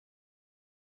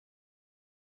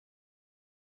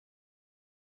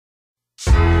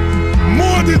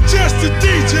more than just a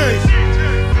DJ.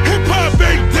 Hip hop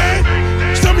ain't dead.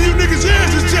 Some of you niggas'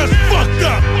 ears is just fucked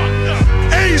up.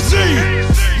 AZ,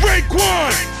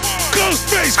 Raekwon,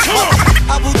 Ghostface, come on.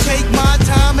 I will take my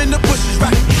time in the bushes,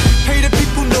 right? Pay the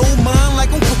people no mind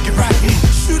like I'm cooking, right?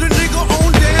 Shoot a nigga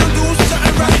on down, doing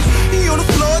something right. He on the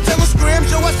floor, tell him scram,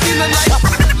 Joe, I seen the light.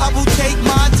 I will take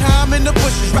my time in the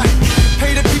bushes, right?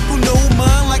 Pay the people no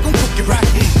mind like I'm cooking, right?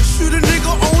 Shoot a nigga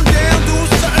on down,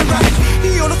 doing something right.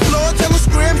 He on the floor, tell him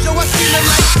scram, Joe, I seen the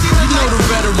light. You know the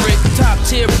rhetoric, top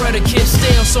tier predicate.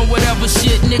 Stay on some whatever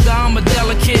shit, nigga, I'm a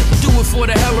delicate. Do it for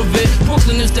the hell of it.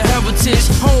 Brooklyn is the heritage,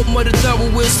 home of the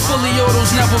thoroughest. Fully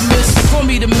autos never miss. Call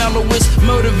me the mellowest,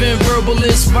 murdering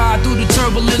verbalist. Ride through the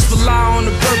turbulence, rely on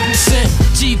the purple scent.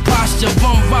 G posture,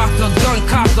 bum vodka, gun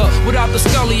cocker. Without the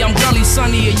scully, I'm gully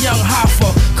sunny, a young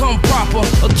hoffer. Come proper,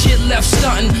 a kid left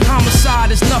stunting.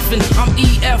 Homicide is nothing, I'm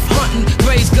EF hunting.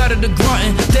 Gray's gutter the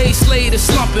grunting, Day Slade is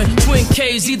slumping. Twin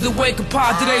K's, either way,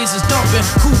 compadres is dumping.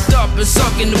 Cooped up and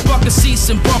sucking, the bucket seats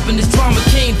and bumping. This drama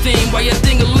king theme, while your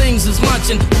dingalings is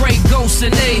lunching. Gray ghosts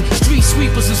and A, street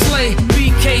sweepers and slay.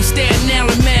 BK, Staten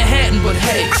Island, Manhattan, but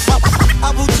hey.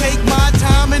 I will take my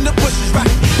time in the bushes,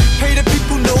 right? Pay the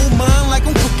people no mind like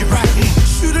I'm cooking, right?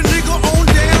 Shoot a nigga on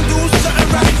down, doing something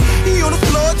right. He on the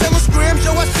floor, tell him scram,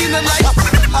 Joe, I seen the light.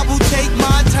 I will take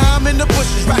my time in the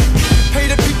bushes, right? Pay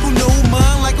the people no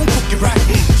mind like I'm cooking, right?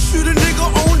 Shoot a nigga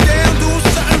on down, doing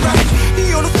something right.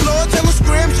 He on the floor, tell him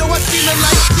scram, Joe, I seen the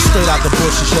light. Straight out the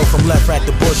bushes, yo, from left at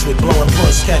the bush with blowing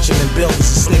puss, catch 'em in buildings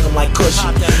and sling 'em like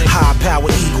cushion. High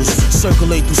power eagles,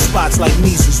 circulate through spots like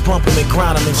measles, bump 'em and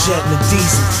grind 'em and jet in the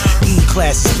diesel.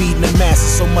 E-class speeding the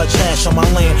masses, so much hash on my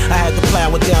land, I had to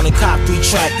plow it down and cop 3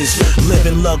 tractors.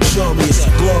 Living luxurious,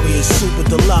 glorious, super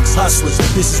deluxe hustlers.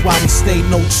 This is why we stay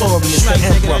notorious. The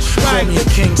emperor, call me a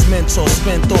king's mentor,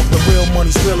 spent off the real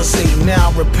money's real estate, and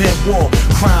now I repent war,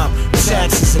 crime,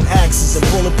 taxes and axes and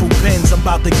bulletproof pins. I'm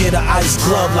about to get an ice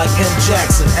glove like M.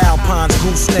 Jackson. Alpines,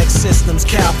 gooseneck systems,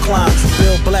 Cal Klein,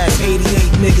 Bill Blast,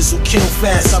 88 niggas who kill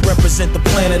fast. I represent the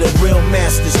planet of real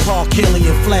masters. Paul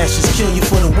Killian flashes, kill you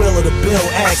for the will of the bill.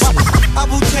 Action. I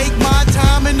will take my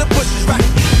time in the bushes, right?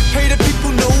 Pay the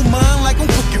people no mind like I'm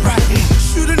cooking, right?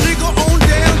 Shoot a nigga on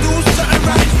down, doing something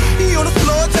right. He on the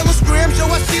floor, tell him scram,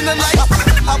 Joe, I seen the light.